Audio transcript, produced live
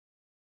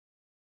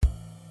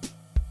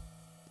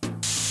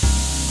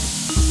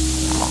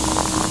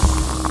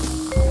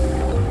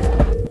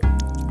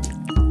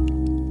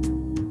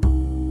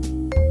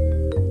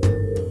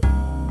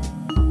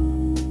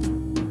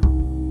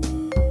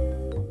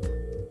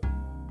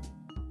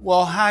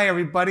Well, hi,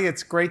 everybody.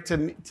 It's great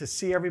to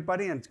see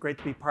everybody, and it's great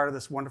to be part of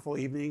this wonderful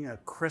evening, a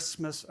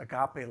Christmas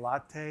agape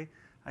latte.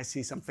 I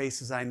see some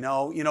faces I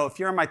know. You know, if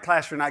you're in my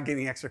class, you're not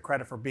getting extra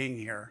credit for being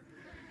here.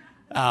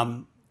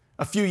 A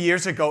few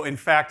years ago,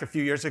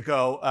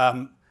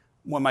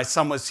 when my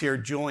son was here,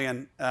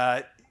 Julian,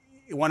 I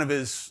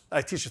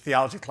teach a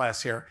theology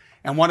class here,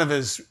 and one of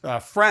his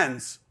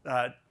friends,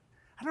 I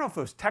don't know if it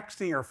was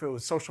texting or if it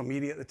was social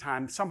media at the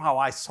time, somehow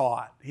I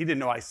saw it. He didn't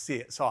know I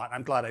saw it.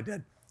 I'm glad I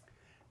did.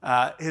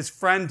 His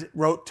friend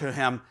wrote to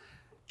him,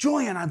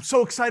 "Julian, I'm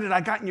so excited I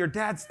got in your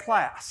dad's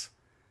class."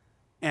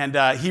 And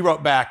he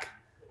wrote back,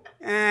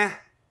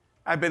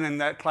 I've been in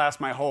that class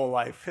my whole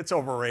life. It's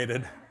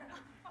overrated.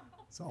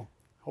 So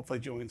hopefully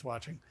Julian's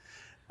watching.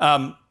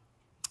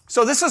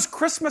 So this is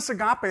Christmas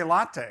agape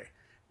latte.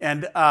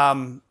 And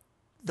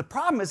the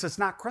problem is it's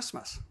not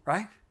Christmas,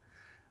 right?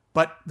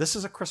 But this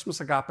is a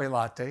Christmas agape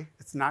latte.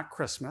 It's not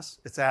Christmas.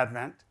 It's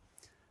Advent.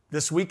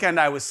 This weekend,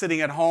 I was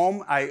sitting at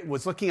home. I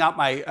was looking out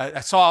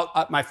I saw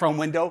out my front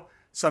window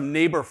some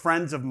neighbor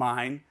friends of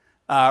mine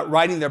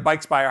riding their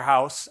bikes by our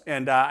house.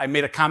 And I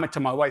made a comment to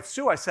my wife,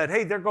 Sue. I said,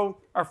 "Hey, there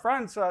go our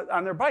friends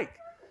on their bike."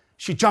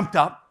 She jumped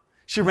up.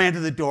 She ran to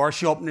the door.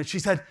 She opened it. She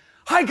said,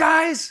 "Hi,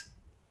 guys.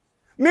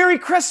 Merry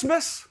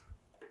Christmas."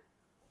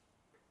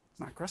 It's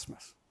not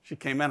Christmas. She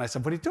came in. I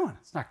said, "What are you doing?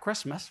 It's not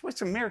Christmas.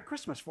 What's a Merry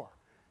Christmas for?"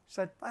 She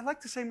said, "I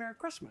like to say Merry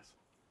Christmas."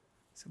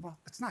 I said, "Well,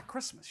 it's not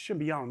Christmas. You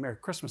shouldn't be yelling Merry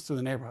Christmas through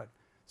the neighborhood."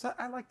 So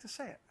I like to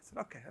say it. I said,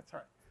 "Okay, that's all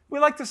right." We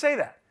like to say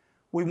that.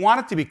 We want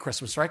it to be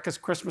Christmas, right? Because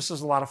Christmas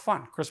is a lot of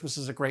fun. Christmas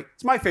is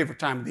it's my favorite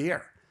time of the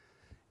year.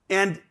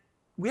 And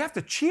we have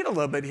to cheat a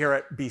little bit here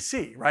at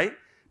BC, right?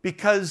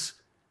 Because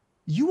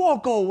you all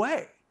go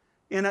away.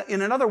 In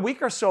another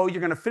week or so, you're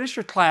going to finish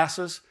your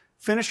classes,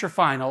 finish your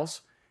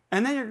finals,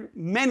 and then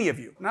many of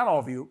you, not all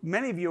of you,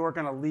 many of you are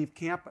going to leave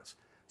campus.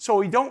 So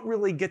we don't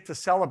really get to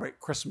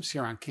celebrate Christmas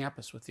here on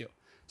campus with you.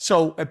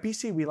 So at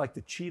BC, we like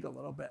to cheat a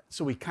little bit.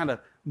 So we kind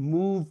of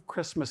move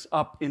Christmas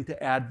up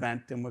into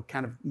Advent, and we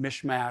kind of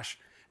mishmash.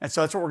 And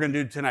so that's what we're going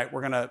to do tonight.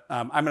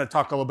 I'm going to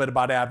talk a little bit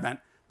about Advent,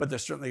 but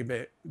there's certainly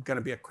going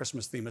to be a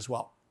Christmas theme as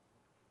well.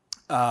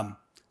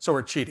 So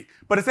we're cheating.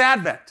 But it's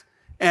Advent.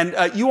 And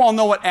you all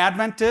know what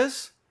Advent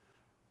is.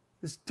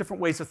 There's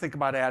different ways to think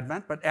about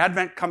Advent, but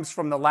Advent comes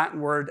from the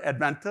Latin word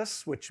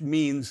adventus, which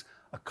means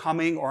a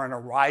coming or an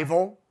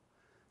arrival.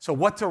 So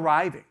what's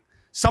arriving?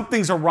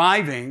 Something's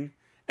arriving,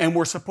 and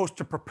we're supposed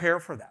to prepare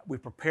for that. We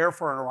prepare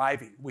for an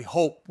arriving. We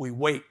hope, we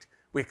wait,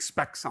 we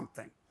expect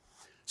something.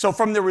 So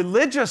from the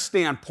religious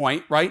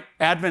standpoint, right,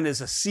 Advent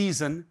is a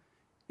season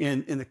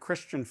in the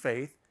Christian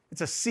faith. It's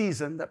a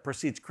season that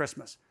precedes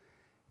Christmas.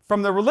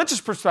 From the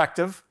religious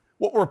perspective,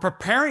 what we're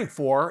preparing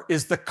for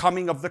is the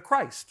coming of the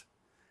Christ.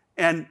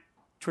 And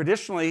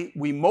traditionally,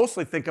 we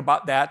mostly think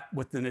about that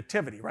with the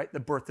nativity, right? The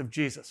birth of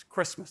Jesus,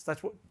 Christmas.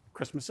 That's what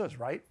Christmas is,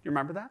 right? You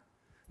remember that?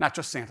 Not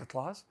just Santa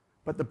Claus,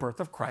 but the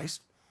birth of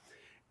Christ.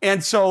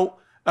 And so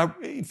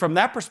from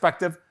that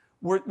perspective,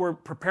 we're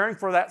preparing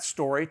for that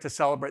story, to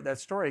celebrate that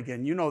story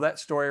again. You know that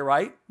story,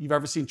 right? You've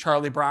ever seen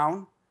Charlie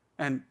Brown?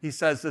 And he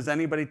says, "Does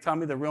anybody tell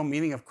me the real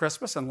meaning of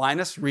Christmas?" And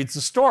Linus reads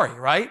the story,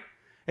 right?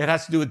 It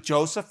has to do with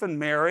Joseph and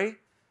Mary,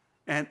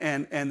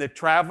 and they're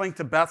traveling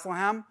to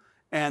Bethlehem,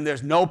 and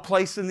there's no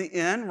place in the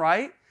inn,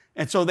 right?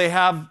 And so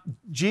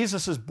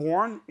Jesus is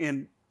born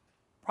in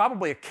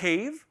probably a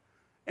cave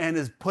and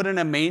is put in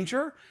a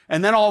manger.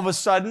 And then all of a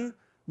sudden,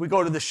 we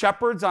go to the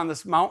shepherds on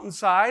this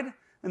mountainside,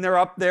 and they're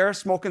up there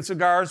smoking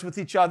cigars with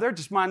each other,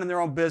 just minding their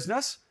own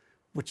business,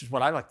 which is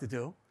what I like to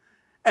do.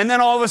 And then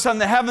all of a sudden,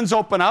 the heavens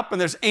open up, and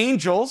there's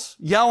angels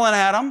yelling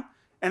at them,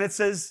 and it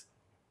says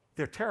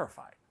they're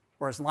terrified.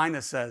 Or as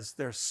Linus says,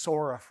 they're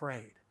sore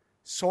afraid.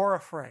 Sore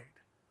afraid.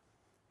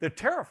 They're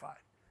terrified.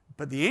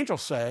 But the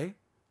angels say,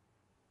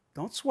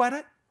 "Don't sweat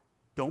it.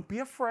 Don't be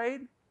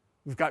afraid.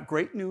 We've got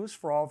great news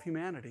for all of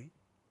humanity.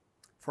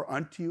 For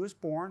unto you is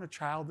born a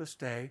child this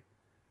day.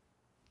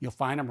 You'll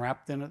find him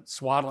wrapped in a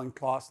swaddling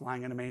cloth,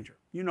 lying in a manger."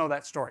 You know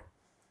that story.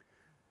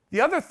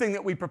 The other thing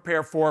that we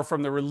prepare for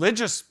from the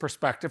religious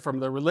perspective, from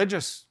the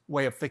religious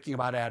way of thinking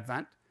about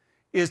Advent,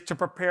 is to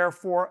prepare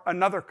for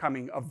another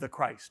coming of the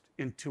Christ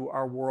into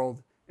our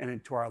world and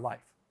into our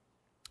life.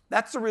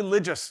 That's the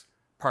religious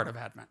part of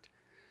Advent.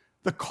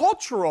 The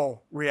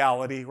cultural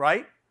reality,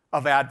 right,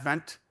 of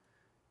Advent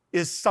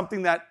is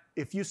something that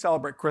if you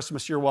celebrate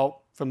Christmas, you're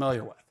well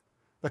familiar with.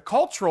 The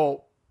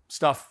cultural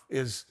stuff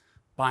is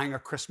buying a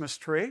Christmas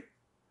tree,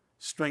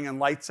 stringing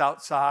lights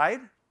outside,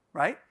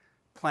 right?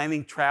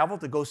 Planning travel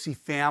to go see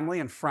family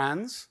and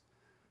friends,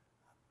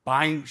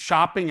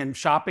 shopping in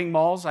shopping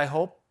malls. I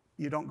hope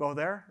you don't go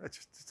there.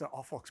 It's an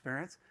awful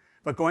experience.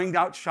 But going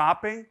out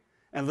shopping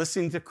and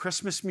listening to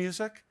Christmas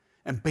music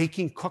and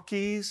baking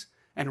cookies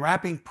and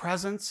wrapping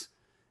presents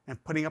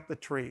and putting up the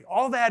tree.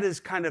 All that is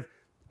kind of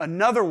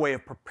another way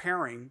of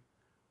preparing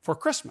for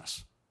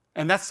Christmas.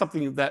 And that's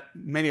something that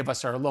many of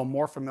us are a little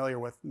more familiar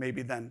with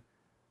maybe than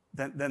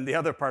the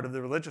other part of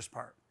the religious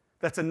part.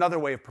 That's another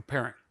way of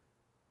preparing.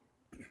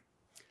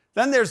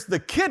 Then there's the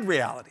kid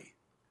reality.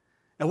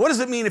 And what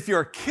does it mean if you're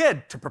a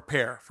kid to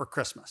prepare for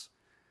Christmas?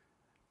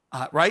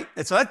 right?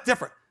 And so that's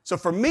different. So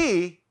for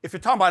me, if you're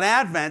talking about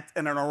Advent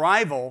and an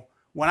arrival,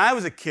 when I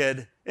was a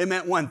kid, it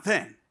meant one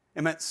thing.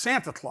 It meant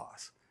Santa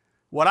Claus.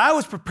 What I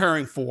was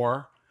preparing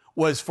for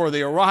was for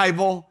the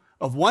arrival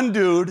of one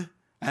dude,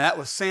 and that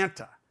was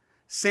Santa.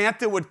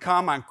 Santa would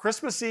come on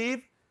Christmas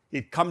Eve.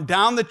 He'd come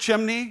down the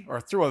chimney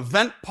or through a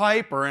vent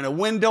pipe or in a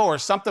window or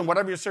something,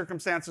 whatever your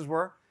circumstances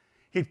were.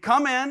 He'd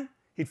come in,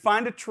 he'd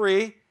find a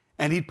tree,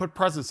 and he'd put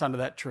presents under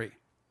that tree.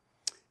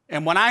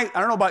 And when I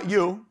don't know about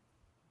you,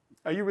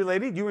 are you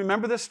related? Do you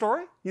remember this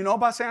story? You know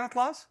about Santa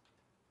Claus?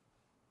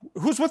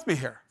 Who's with me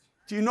here?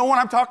 Do you know what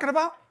I'm talking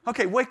about?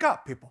 Okay, wake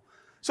up, people.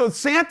 So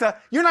Santa,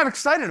 you're not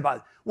excited about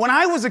it. When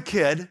I was a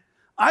kid,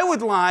 I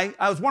would lie.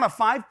 I was one of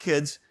 5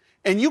 kids,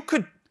 and you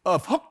could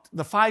have hooked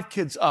the 5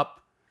 kids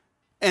up,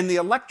 and the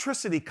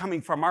electricity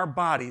coming from our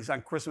bodies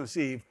on Christmas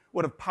Eve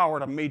would have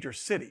powered a major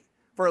city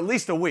for at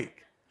least a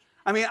week.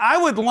 I mean, I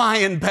would lie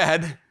in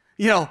bed,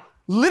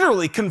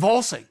 literally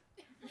convulsing,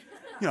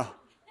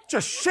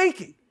 just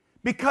shaking.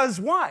 Because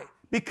why?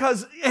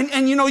 Because,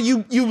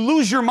 you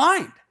lose your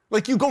mind.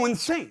 Like you go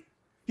insane.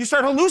 You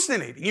start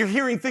hallucinating. You're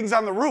hearing things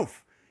on the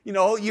roof.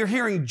 You're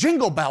hearing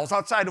jingle bells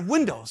outside of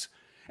windows.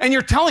 And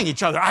you're telling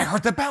each other, I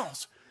heard the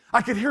bells.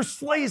 I could hear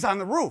sleighs on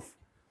the roof.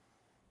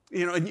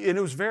 And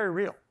it was very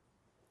real.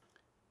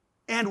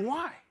 And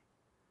why?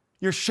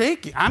 You're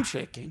shaking. I'm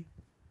shaking.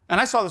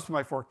 And I saw this with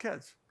my 4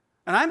 kids.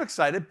 And I'm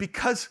excited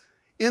because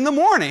in the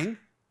morning,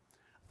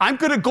 I'm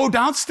going to go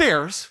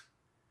downstairs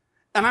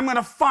and I'm going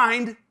to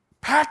find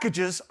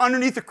packages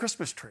underneath the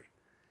Christmas tree.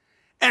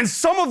 And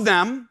some of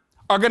them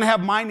are going to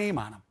have my name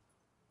on them.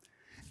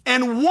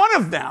 And one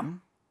of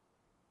them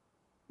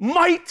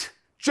might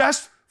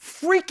just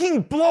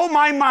freaking blow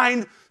my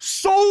mind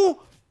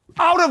so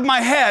out of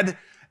my head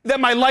that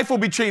my life will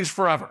be changed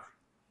forever.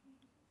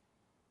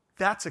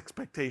 That's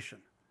expectation.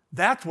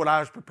 That's what I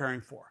was preparing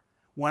for.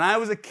 When I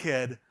was a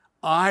kid,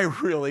 I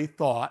really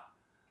thought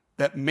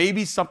that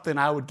maybe something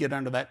I would get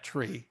under that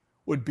tree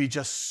would be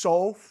just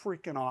so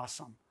freaking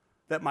awesome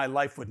that my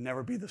life would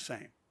never be the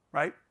same,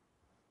 right?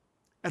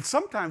 And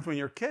sometimes when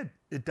you're a kid,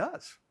 it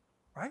does,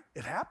 right?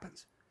 It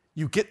happens.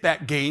 You get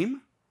that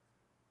game,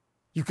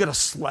 you get a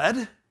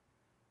sled,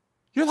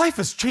 your life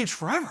has changed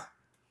forever,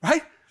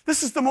 right?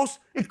 This is the most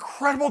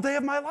incredible day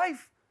of my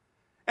life.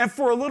 And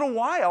for a little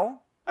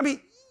while,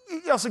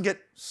 you also get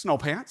snow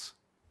pants,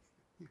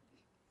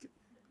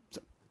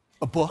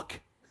 a book,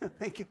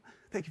 thank you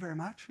very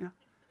much,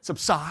 some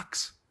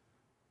socks,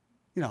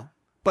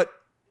 but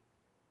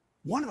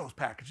one of those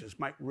packages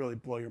might really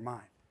blow your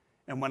mind.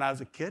 And when I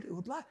was a kid, it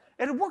would last.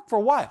 And it worked for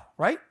a while,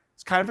 right?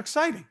 It's kind of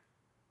exciting.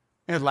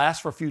 And it'd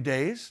last for a few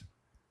days.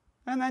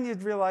 And then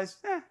you'd realize,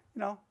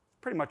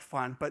 pretty much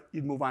fun, but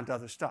you'd move on to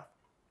other stuff.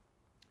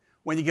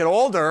 When you get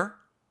older,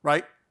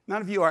 right?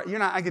 None of you are,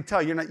 I can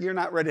tell you're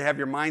not ready to have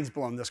your minds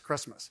blown this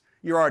Christmas.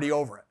 You're already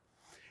over it.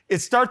 It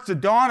starts to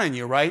dawn on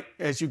you, right,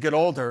 as you get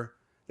older,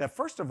 that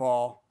first of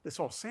all, this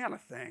whole Santa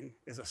thing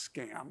is a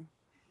scam.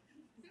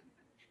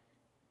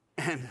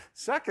 And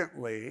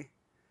secondly,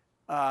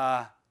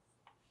 there's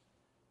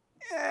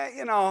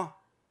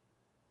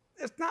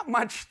not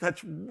much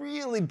that's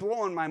really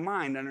blowing my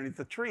mind underneath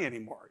the tree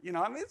anymore.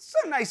 It's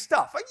some nice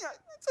stuff.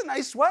 It's a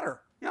nice sweater.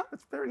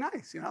 It's very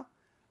nice,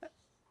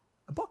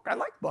 A book, I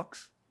like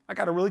books. I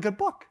got a really good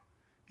book,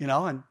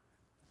 and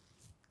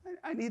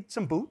I need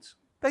some boots.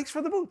 Thanks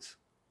for the boots.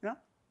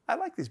 I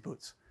like these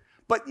boots.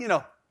 But,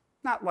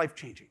 not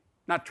life-changing,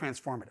 not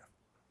transformative.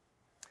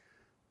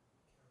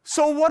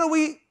 So what are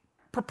we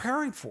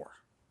preparing for?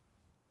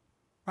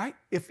 Right?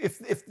 If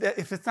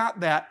it's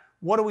not that,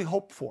 what do we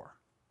hope for?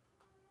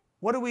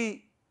 What are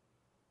we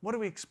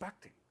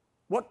expecting?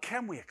 What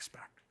can we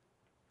expect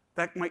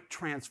that might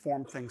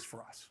transform things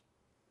for us?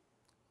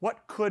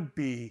 What could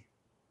be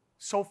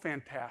so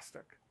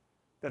fantastic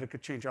that it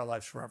could change our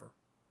lives forever?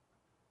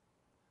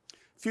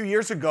 A few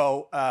years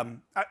ago,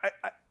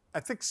 I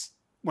think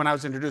when I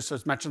was introduced, I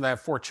was mentioned that I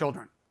have 4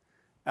 children.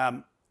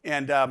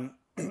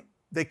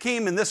 They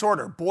came in this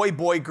order: boy,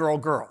 boy, girl,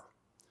 girl.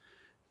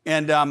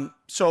 And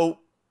so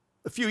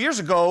a few years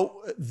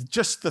ago,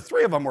 just the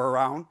 3 of them were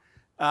around.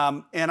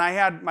 And I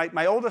had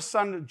my oldest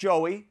son,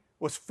 Joey,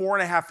 was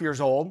 4.5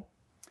 years old.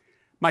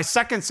 My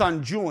second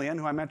son, Julian,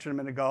 who I mentioned a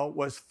minute ago,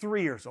 was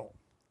 3 years old.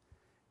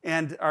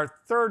 And our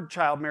third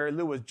child, Mary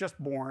Lou, was just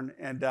born.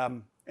 And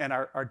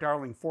our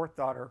darling 4th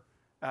daughter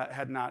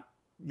had not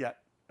yet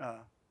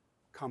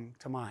come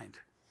to mind.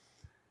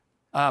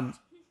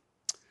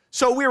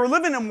 So we were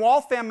living in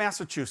Waltham,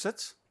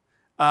 Massachusetts,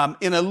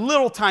 in a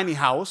little tiny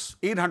house,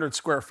 800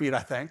 square feet, I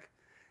think.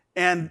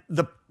 And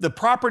the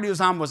property it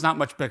was on was not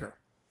much bigger.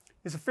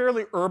 It's a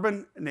fairly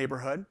urban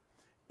neighborhood.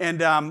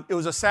 And it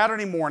was a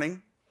Saturday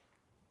morning.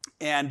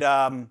 And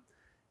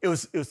it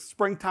was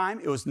springtime.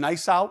 It was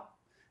nice out.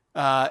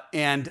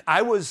 And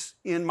I was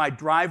in my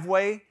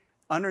driveway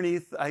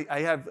underneath.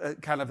 I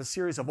have kind of a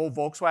series of old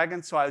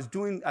Volkswagens. So I was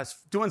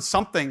doing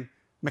something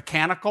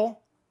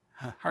mechanical,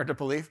 hard to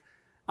believe,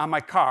 on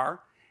my car.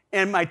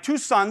 And my 2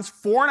 sons,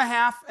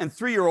 4.5 and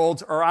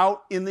 3-year-olds, are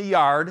out in the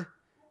yard.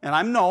 And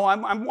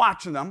I'm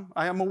watching them.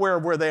 I am aware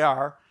of where they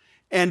are.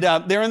 And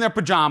they're in their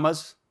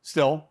pajamas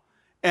still,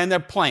 and they're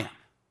playing,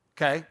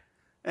 okay?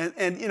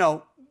 And you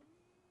know,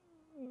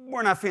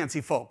 we're not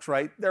fancy folks,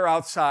 right? They're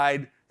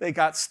outside. They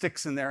got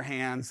sticks in their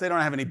hands. They don't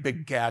have any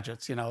big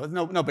gadgets, you know,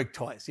 no big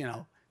toys, you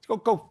know.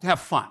 Go have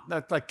fun.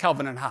 That's like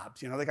Calvin and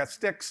Hobbes, you know. They got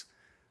sticks.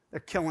 They're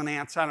killing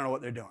ants. I don't know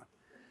what they're doing.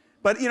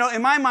 But, you know,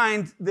 in my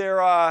mind,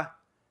 they're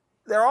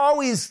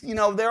always, you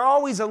know, they're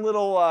always a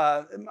little,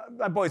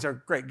 my boys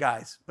are great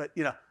guys, but,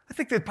 you know, I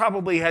think they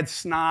probably had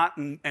snot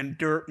and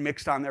dirt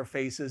mixed on their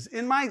faces.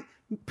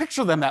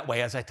 Picture them that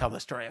way as I tell the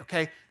story,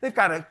 okay? They've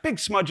got big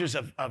smudges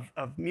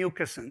of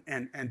mucus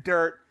and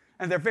dirt,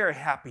 and they're very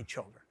happy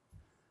children.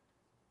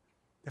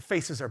 Their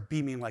faces are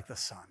beaming like the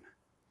sun.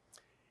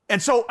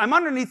 And so I'm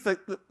underneath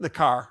the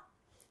car,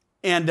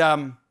 and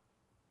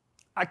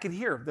I can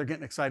hear they're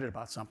getting excited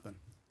about something.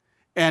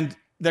 And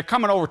they're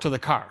coming over to the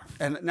car.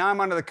 And now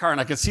I'm under the car, and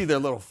I can see their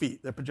little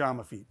feet, their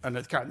pajama feet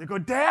under the car. They go,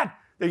 Dad,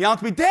 they're yelling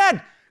to me,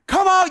 Dad,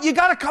 come out. You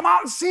got to come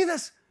out and see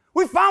this.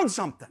 We found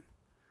something.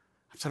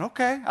 I said,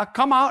 okay, I'll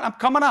come out. I'm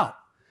coming out.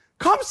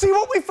 Come see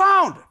what we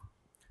found.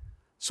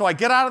 So I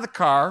get out of the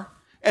car,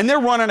 and they're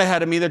running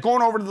ahead of me. They're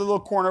going over to the little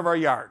corner of our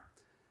yard.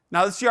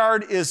 Now, this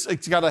yard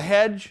it's got a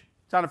hedge.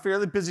 It's on a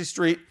fairly busy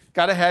street.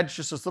 Got a hedge,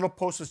 just this little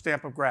postage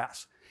stamp of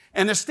grass.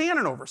 And they're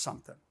standing over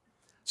something.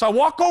 So I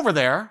walk over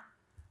there.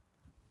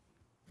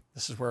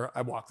 This is where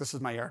I walk. This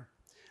is my yard.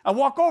 I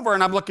walk over,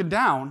 and I'm looking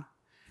down,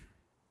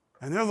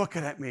 and they're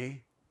looking at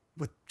me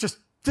with just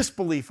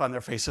disbelief on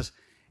their faces.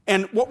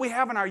 And what we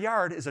have in our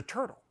yard is a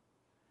turtle.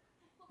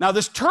 Now,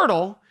 this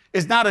turtle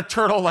is not a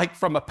turtle like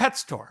from a pet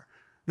store.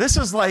 This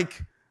is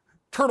like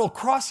turtle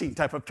crossing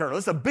type of turtle.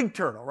 This is a big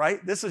turtle, right?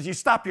 You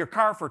stop your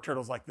car for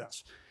turtles like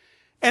this.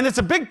 And it's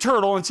a big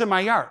turtle, and it's in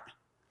my yard.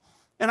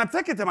 And I'm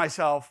thinking to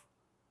myself,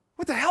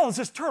 what the hell is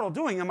this turtle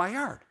doing in my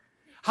yard?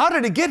 How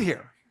did it get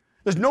here?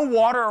 There's no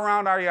water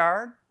around our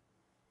yard.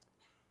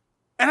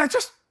 And I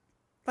just,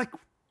 like,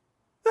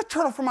 the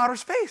turtle from outer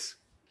space.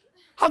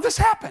 How'd this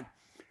happen?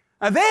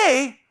 And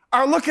they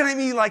are looking at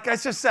me like I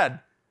just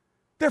said.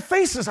 Their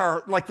faces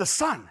are like the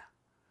sun.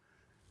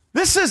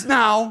 This is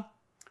now,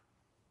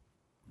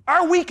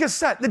 our week is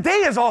set. The day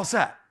is all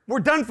set.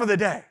 We're done for the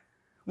day.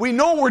 We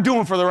know what we're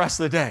doing for the rest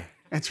of the day.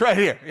 It's right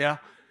here, yeah?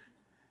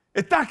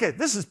 It's not good.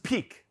 This is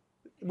peak.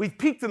 We've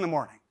peaked in the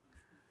morning.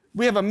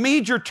 We have a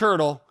major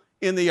turtle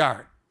in the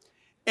yard.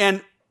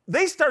 And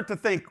they start to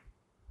think,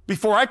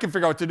 before I can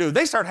figure out what to do,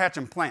 they start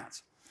hatching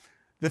plans.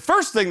 The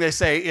first thing they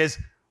say is,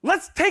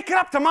 let's take it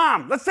up to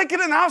Mom. Let's take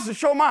it in the house and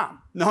show Mom.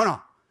 No.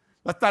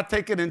 Let's not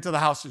take it into the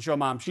house and show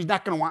Mom. She's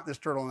not going to want this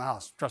turtle in the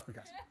house. Trust me,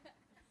 guys.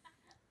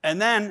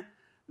 And then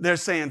they're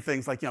saying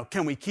things like, you know,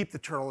 can we keep the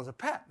turtle as a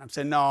pet? And I'm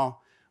saying, no,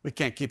 we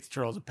can't keep the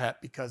turtle as a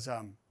pet because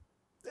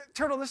this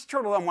turtle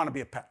doesn't want to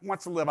be a pet. It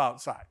wants to live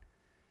outside.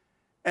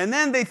 And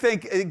then they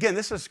think, again,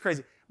 this is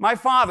crazy. My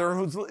father,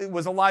 who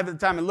was alive at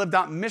the time and lived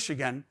out in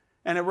Michigan,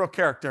 and a real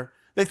character,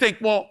 they think,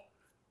 well,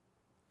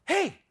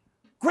 hey,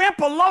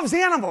 Grandpa loves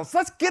animals.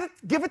 Let's give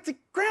it to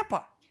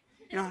Grandpa.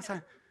 You know,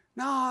 so,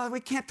 no, we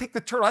can't take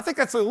the turtle. I think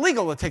that's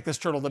illegal to take this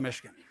turtle to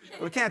Michigan.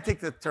 We can't take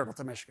the turtle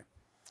to Michigan.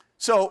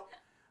 So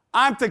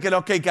I'm thinking,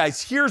 okay,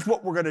 guys, here's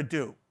what we're going to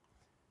do.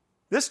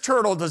 This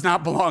turtle does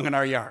not belong in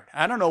our yard.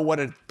 I don't know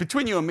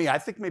between you and me, I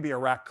think maybe a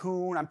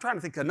raccoon. I'm trying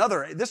to think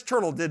this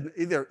turtle did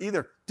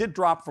either did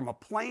drop from a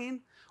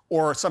plane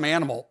or some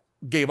animal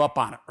gave up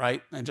on it,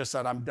 right? And just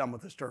said, I'm done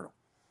with this turtle.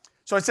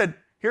 So I said,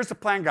 here's the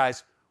plan,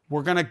 guys.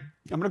 I'm going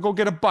to go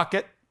get a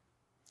bucket,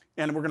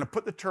 and we're going to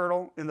put the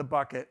turtle in the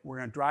bucket. We're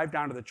going to drive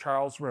down to the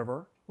Charles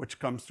River, which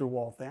comes through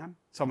Waltham.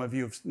 Some of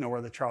you know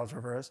where the Charles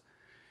River is.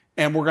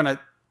 And we're going to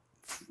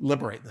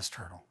liberate this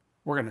turtle.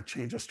 We're going to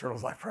change this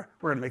turtle's life. We're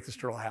going to make this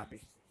turtle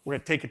happy. We're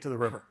going to take it to the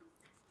river.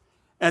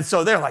 And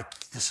so they're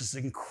like, this is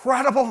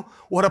incredible.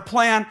 What a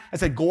plan. I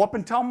said, go up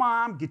and tell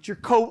Mom, get your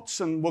coats,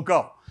 and we'll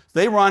go. So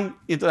they run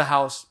into the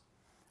house.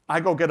 I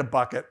go get a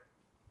bucket.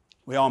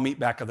 We all meet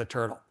back at the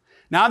turtle.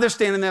 Now they're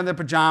standing there in their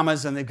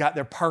pajamas, and they've got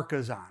their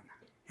parkas on,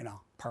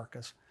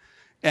 parkas.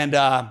 And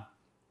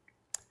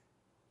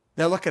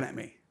they're looking at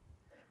me.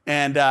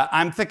 And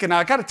I'm thinking, now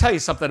I got to tell you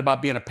something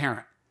about being a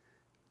parent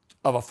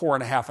of a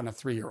 4.5 and a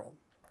 3-year-old.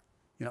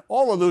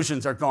 All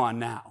illusions are gone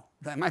now.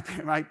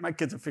 My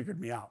kids have figured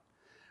me out.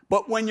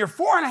 But when you're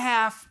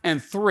 4.5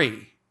 and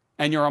 3,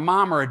 and you're a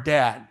mom or a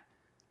dad,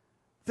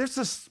 there's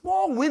a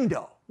small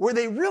window where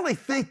they really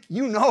think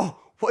you know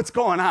what's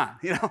going on.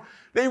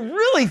 They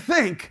really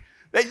think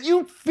that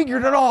you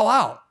figured it all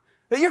out,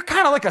 that you're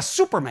kind of like a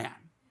Superman,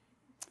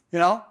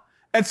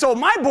 And so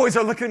my boys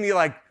are looking at me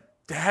like,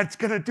 Dad's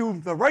going to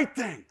do the right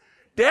thing.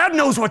 Dad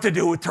knows what to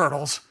do with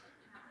turtles.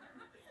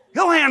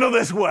 He'll handle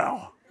this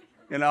well,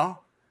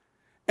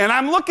 And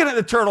I'm looking at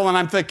the turtle and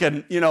I'm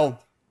thinking, I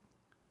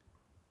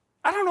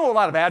don't know a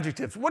lot of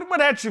adjectives. What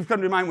adjectives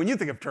come to mind when you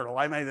think of turtle?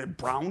 I mean,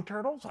 brown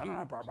turtles? I don't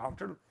know, brown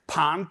turtles.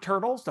 Pond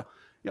turtles?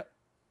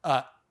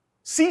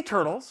 Sea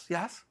turtles,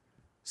 yes.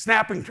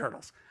 Snapping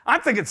turtles.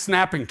 I'm thinking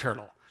snapping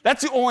turtle.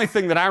 That's the only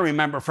thing that I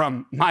remember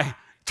from my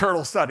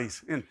turtle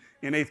studies in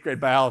 8th grade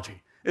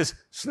biology is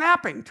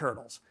snapping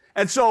turtles.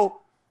 And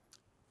so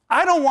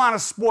I don't want to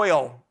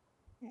spoil,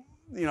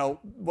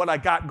 what I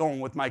got going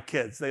with my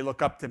kids. They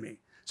look up to me.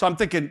 So I'm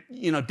thinking,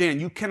 Dan,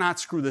 you cannot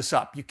screw this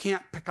up. You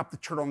can't pick up the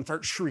turtle and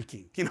start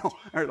shrieking,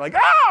 or like,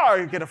 or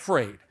you get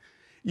afraid.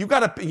 You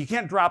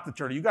can't drop the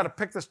turtle. You got to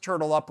pick this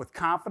turtle up with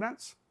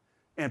confidence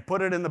and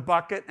put it in the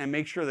bucket and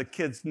make sure the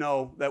kids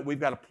know that we've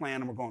got a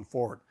plan and we're going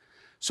forward.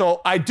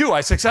 So I do.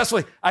 I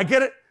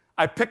get it.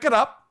 I pick it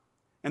up,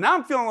 and now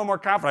I'm feeling a little more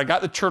confident. I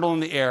got the turtle in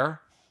the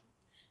air,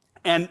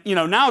 and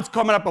now it's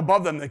coming up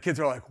above them. The kids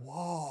are like,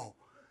 whoa.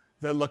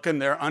 They're looking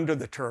there under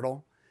the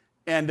turtle,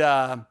 and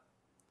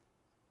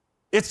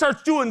it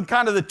starts doing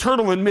kind of the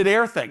turtle in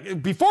midair thing.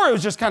 Before it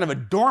was just kind of a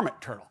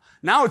dormant turtle.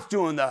 Now it's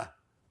doing all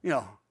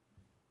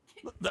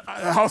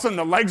of a sudden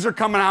the legs are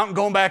coming out and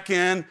going back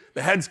in,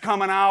 the head's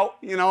coming out,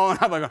 and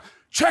I'm like,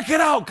 check it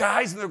out,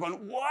 guys. And they're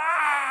going,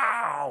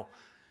 wow.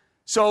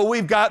 So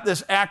we've got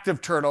this active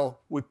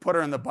turtle. We put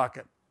her in the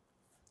bucket.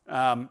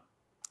 And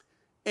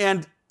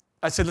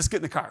I said, let's get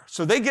in the car.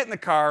 So they get in the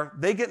car.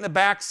 They get in the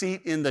back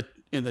seat in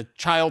the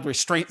child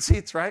restraint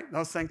seats, right?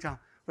 Those things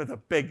with a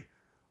big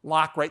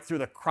lock right through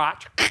the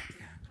crotch,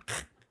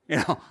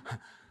 in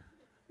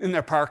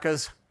their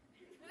parkas.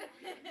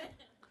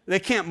 They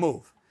can't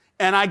move.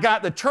 And I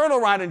got the turtle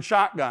riding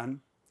shotgun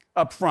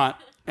up front,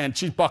 and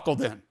she's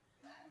buckled in.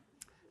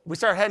 We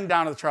start heading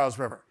down to the Charles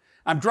River.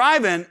 I'm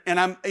driving, and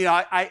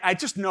I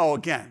just know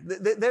again,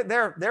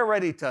 they're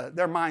ready to,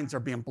 their minds are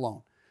being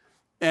blown.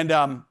 And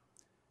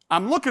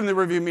I'm looking in the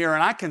rearview mirror,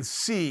 and I can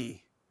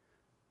see,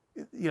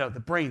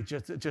 the brain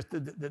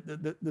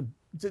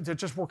they're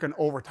just working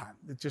overtime.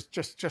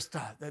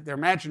 Their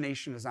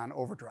imagination is on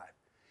overdrive.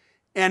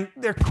 And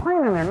they're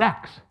craning their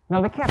necks.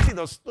 Now, they can't see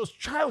those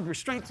child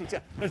restraint seats.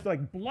 There's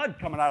like blood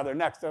coming out of their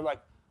necks. They're like,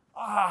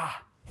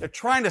 they're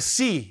trying to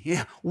see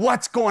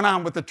what's going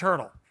on with the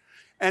turtle.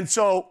 And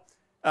so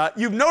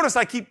you've noticed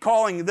I keep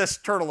calling this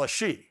turtle a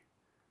she.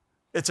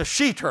 It's a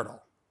she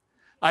turtle.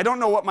 I don't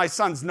know what my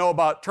sons know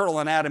about turtle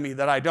anatomy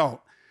that I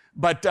don't.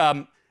 But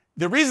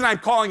the reason I'm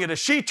calling it a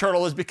she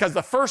turtle is because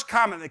the first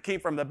comment that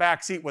came from the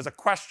back seat was a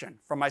question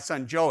from my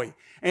son Joey.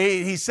 And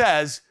he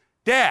says,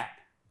 Dad,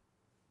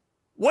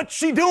 what's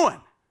she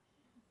doing?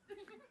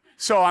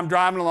 So I'm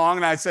driving along,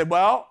 and I said,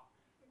 well,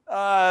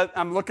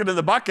 I'm looking in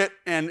the bucket,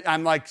 and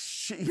I'm like,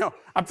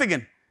 I'm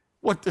thinking,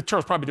 what the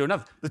turtle's probably doing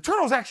nothing. The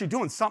turtle's actually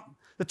doing something.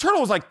 The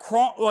turtle was like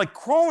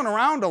crawling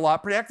around a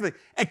lot pretty actively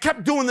and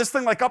kept doing this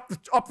thing like up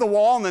the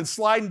wall and then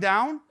sliding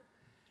down.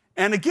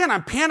 And again,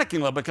 I'm panicking a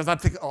little bit because I'm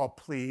thinking, oh,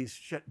 please,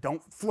 shit,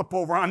 don't flip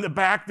over on the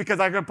back because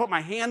I'm going to put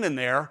my hand in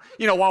there,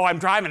 while I'm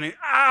driving, and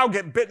I'll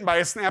get bitten by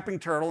a snapping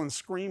turtle and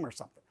scream or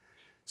something.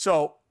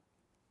 So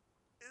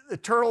the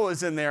turtle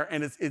is in there,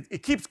 and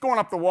it keeps going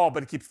up the wall,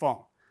 but it keeps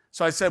falling.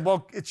 So I said,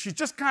 well,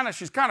 she's kind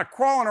of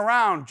crawling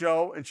around,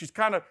 Joe, and she's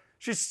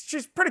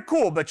pretty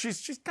cool, but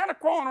she's kind of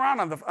crawling around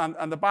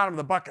on the bottom of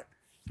the bucket.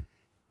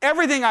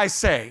 Everything I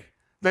say,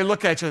 they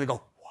look at you and they go,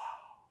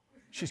 wow,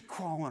 she's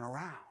crawling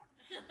around.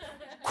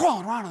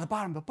 Crawling around on the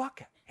bottom of the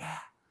bucket. Yeah.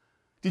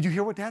 Did you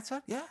hear what Dad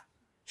said? Yeah.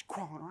 She's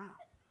crawling around.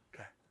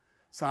 Okay.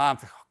 So I'm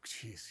thinking, oh,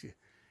 jeez.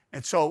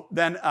 And so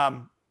then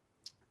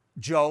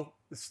Joe,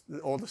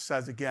 the oldest,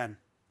 says again,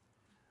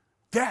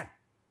 Dad,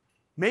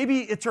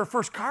 maybe it's her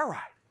first car ride.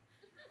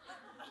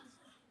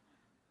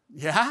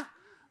 Yeah,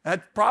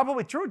 that's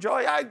probably true, Joe.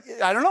 I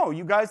don't know.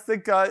 You guys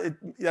think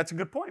that's a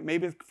good point.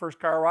 Maybe it's the first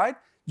car ride.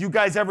 You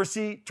guys ever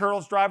see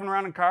turtles driving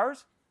around in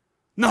cars?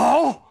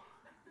 No.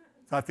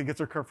 I think it's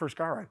her first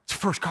car ride. It's her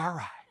first car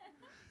ride.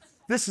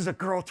 This is a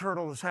girl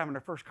turtle that's having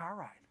her first car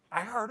ride.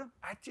 I heard him.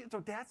 That's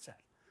what Dad said.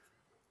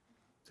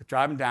 So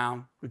driving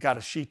down, we got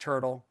a she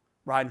turtle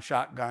riding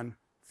shotgun,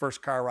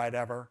 first car ride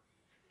ever.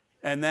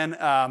 And then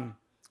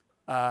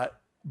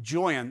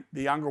Julian,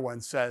 the younger one,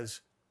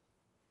 says,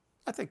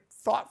 I think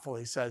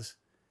thoughtfully says,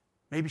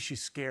 maybe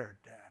she's scared,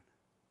 Dad.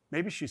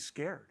 Maybe she's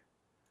scared.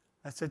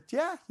 I said,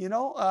 yeah,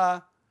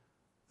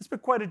 it's been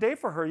quite a day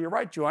for her. You're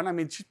right, Joanne. I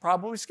mean, she's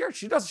probably scared.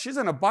 She's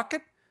in a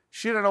bucket.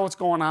 She doesn't know what's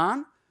going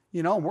on.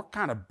 We're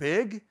kind of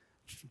big.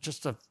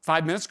 Just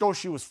 5 minutes ago,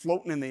 she was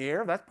floating in the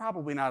air. That's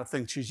probably not a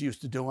thing she's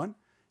used to doing,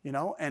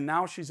 and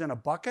now she's in a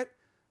bucket.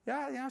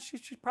 Yeah,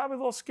 she's probably a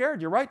little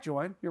scared. You're right,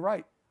 Joanne. You're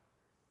right.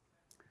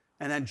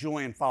 And then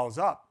Julian follows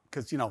up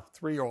because,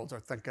 3-year-olds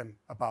are thinking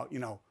about,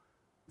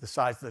 the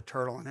size of the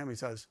turtle and him. He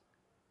says,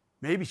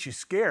 maybe she's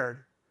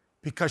scared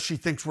because she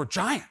thinks we're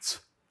giants.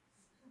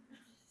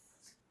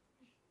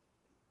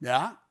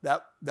 Yeah,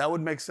 that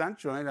would make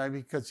sense,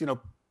 Julian,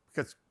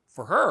 because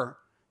for her,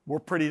 we're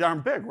pretty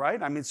darn big,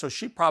 right? I mean, so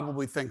she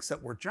probably thinks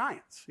that we're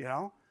giants,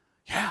 Yeah.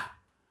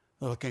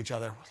 They look at each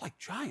other, we're like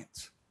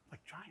giants.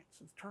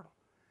 It's a turtle.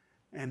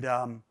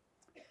 And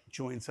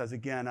Julian says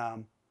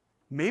again,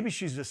 maybe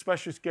she's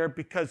especially scared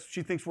because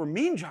she thinks we're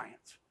mean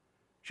giants.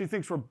 She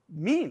thinks we're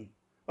mean,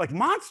 like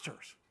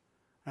monsters.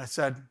 And I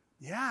said,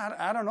 yeah,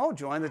 I don't know,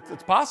 Julian.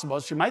 It's possible.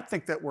 She might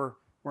think that we're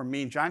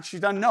mean giants. She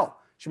doesn't know.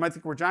 She might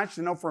think we're giants. She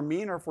doesn't know if we're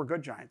mean or if we're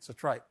good giants.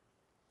 That's right.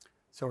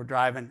 So we're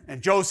driving.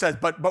 And Joe says,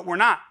 but we're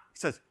not. He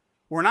says,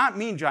 we're not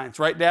mean giants,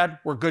 right, Dad?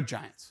 We're good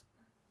giants.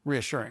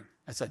 Reassuring.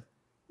 I said,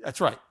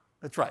 that's right.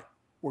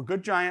 we're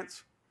good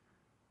giants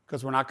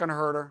because we're not going to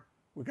hurt her.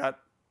 We got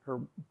her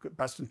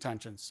best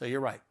intentions. So you're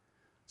right.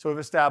 So we've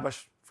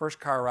established first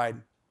car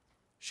ride,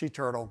 she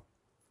turtle.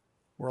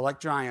 We're like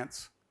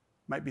giants.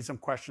 Might be some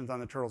questions on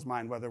the turtle's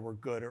mind whether we're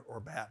good or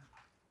bad.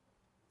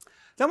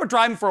 Then we're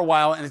driving for a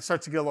while and it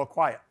starts to get a little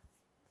quiet.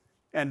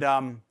 And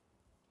I'm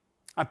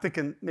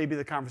thinking maybe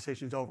the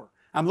conversation's over.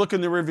 I'm looking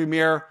in the rearview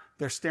mirror.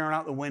 They're staring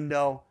out the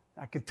window.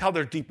 I can tell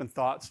they're deep in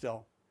thought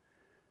still.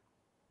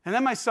 And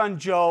then my son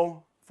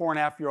Joe,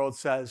 4.5-year-old,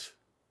 says,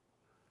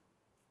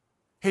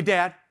 "Hey,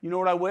 Dad, you know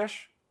what I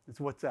wish?" I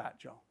said, "What's that,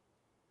 Joe?"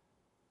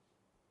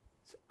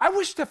 "I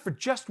wish that for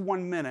just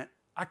 1 minute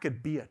I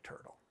could be a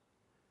turtle.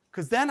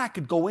 Because then I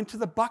could go into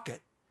the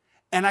bucket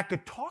and I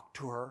could talk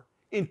to her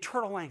in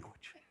turtle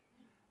language.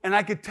 And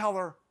I could tell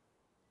her,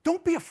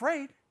 don't be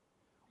afraid.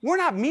 We're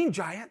not mean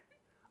giant.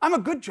 I'm a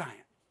good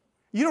giant.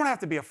 You don't have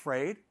to be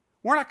afraid.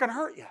 We're not going to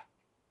hurt you."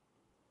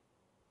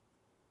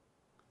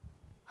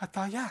 I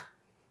thought, yeah,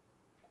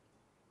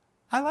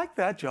 I like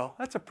that, Joe.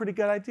 That's a pretty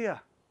good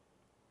idea.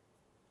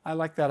 I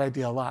like that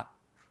idea a lot.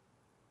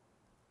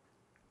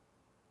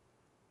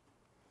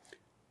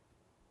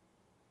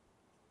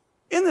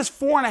 In this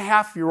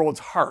 4.5-year-old's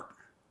heart,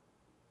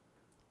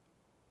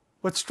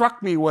 what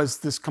struck me was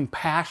this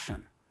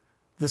compassion,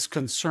 this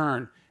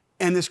concern,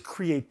 and this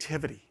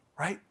creativity,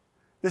 right?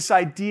 This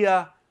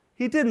idea,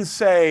 he didn't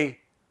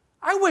say,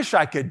 "I wish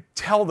I could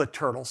tell the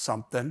turtle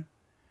something."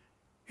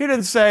 He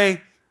didn't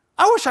say,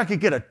 "I wish I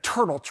could get a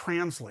turtle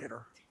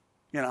translator,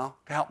 to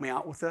help me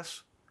out with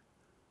this.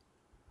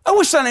 I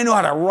wish that I knew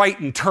how to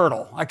write in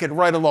turtle. I could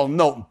write a little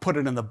note and put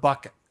it in the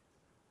bucket."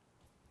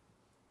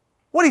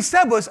 What he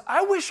said was,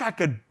 "I wish I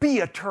could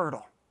be a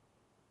turtle.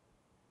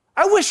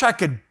 I wish I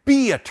could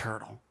be a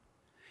turtle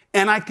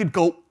and I could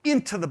go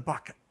into the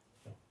bucket."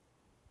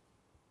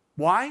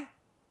 Why?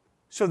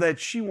 So that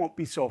she won't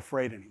be so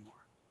afraid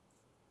anymore.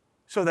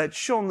 So that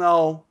she'll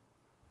know,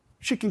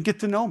 she can get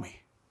to know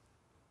me.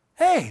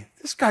 Hey,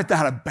 this guy's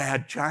not a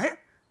bad giant.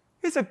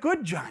 He's a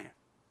good giant.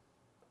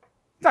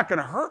 He's not going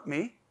to hurt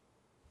me.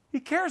 He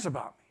cares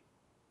about me.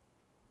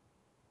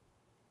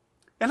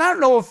 And I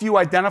don't know if you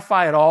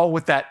identify at all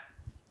with that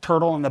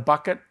turtle in the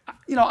bucket.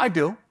 I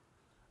do.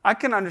 I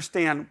can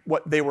understand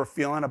what they were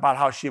feeling about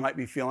how she might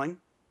be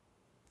feeling.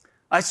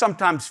 I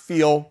sometimes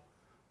feel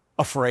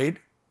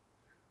afraid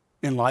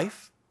in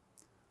life.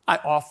 I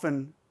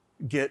often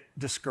get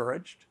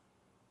discouraged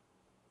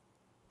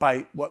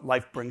by what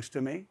life brings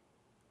to me.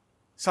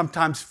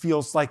 Sometimes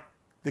feels like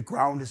the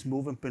ground is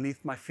moving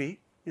beneath my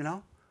feet,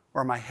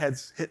 or my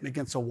head's hitting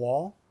against a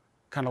wall,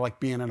 kind of like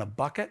being in a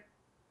bucket.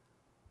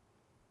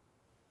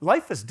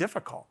 Life is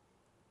difficult.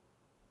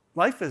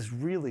 Life is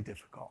really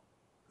difficult.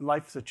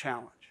 Life is a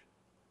challenge.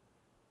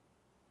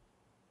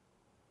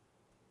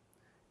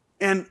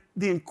 And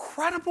the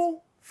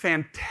incredible,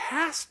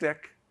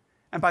 fantastic,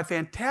 and by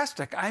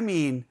fantastic, I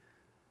mean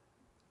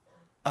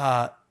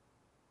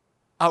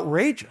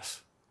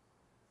outrageous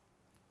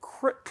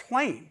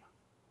claim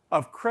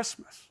of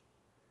Christmas.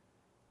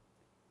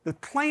 The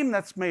claim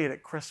that's made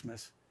at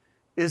Christmas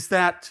is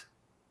that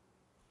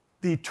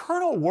the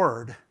eternal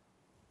Word,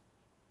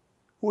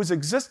 who has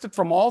existed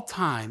from all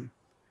time,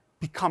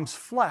 becomes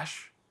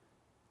flesh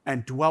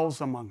and dwells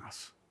among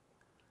us.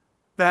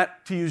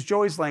 That, to use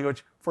Joey's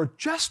language, for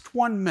just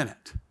 1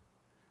 minute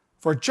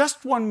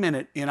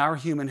in our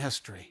human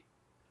history,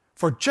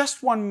 for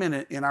just 1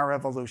 minute in our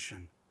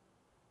evolution,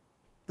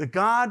 the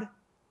God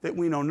that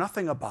we know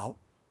nothing about,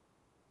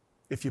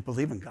 if you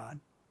believe in God,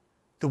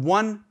 the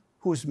one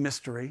who is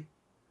mystery,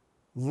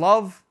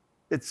 love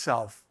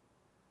itself,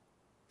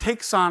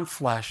 takes on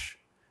flesh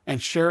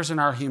and shares in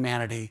our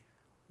humanity.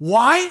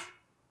 Why?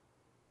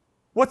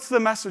 What's the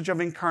message of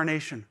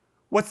incarnation?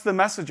 What's the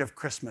message of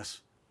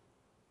Christmas?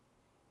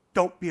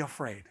 Don't be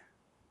afraid.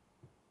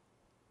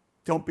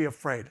 Don't be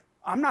afraid.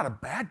 I'm not a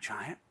bad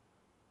giant.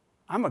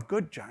 I'm a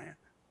good giant.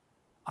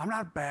 I'm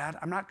not bad.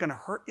 I'm not going to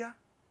hurt you.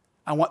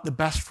 I want the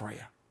best for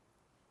you.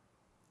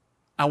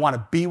 I want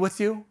to be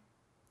with you.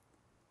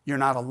 You're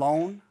not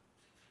alone.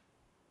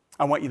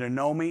 I want you to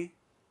know me.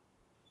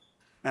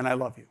 And I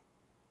love you.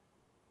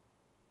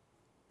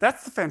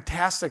 That's the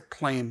fantastic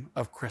claim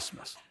of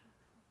Christmas.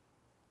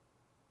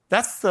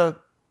 That's the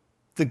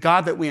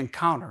God that we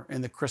encounter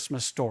in the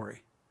Christmas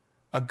story.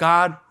 A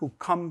God who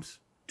comes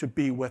to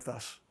be with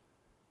us,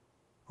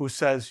 who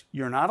says,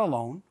 you're not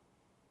alone.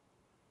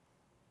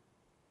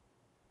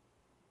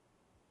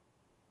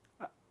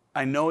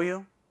 I know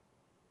you,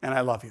 and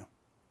I love you.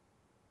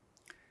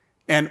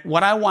 And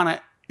what I want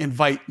to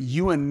invite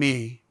you and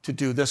me to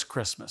do this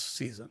Christmas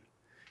season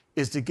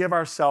is to give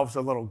ourselves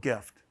a little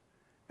gift.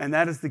 And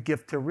that is the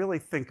gift to really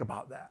think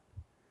about that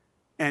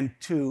and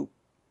to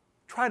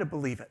try to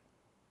believe it.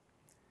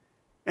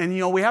 And,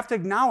 we have to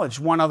acknowledge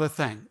one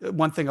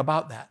thing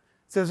about that.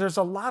 There's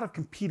a lot of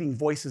competing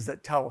voices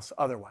that tell us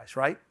otherwise,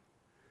 right?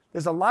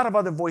 There's a lot of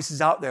other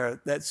voices out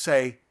there that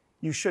say,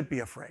 you should be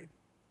afraid.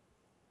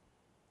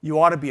 You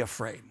ought to be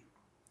afraid.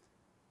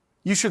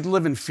 You should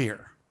live in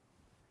fear.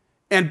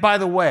 And by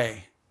the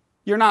way,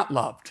 you're not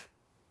loved.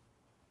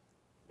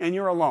 And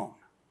you're alone.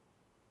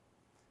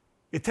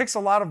 It takes a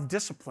lot of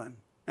discipline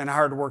and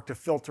hard work to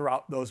filter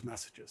out those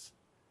messages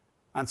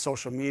on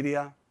social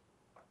media,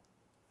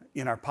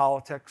 in our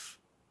politics,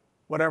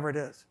 whatever it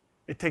is.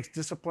 It takes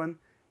discipline.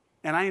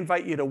 And I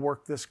invite you to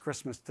work this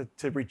Christmas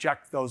to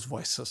reject those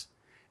voices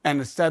and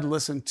instead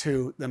listen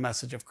to the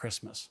message of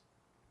Christmas.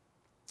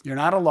 You're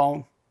not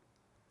alone.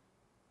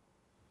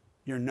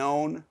 You're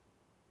known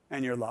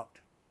and you're loved.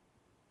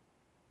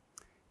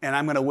 And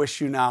I'm going to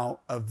wish you now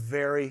a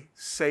very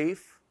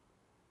safe,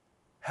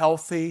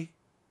 healthy,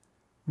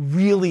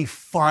 really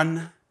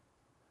fun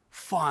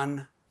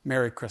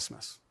Merry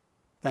Christmas.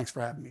 Thanks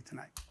for having me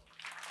tonight.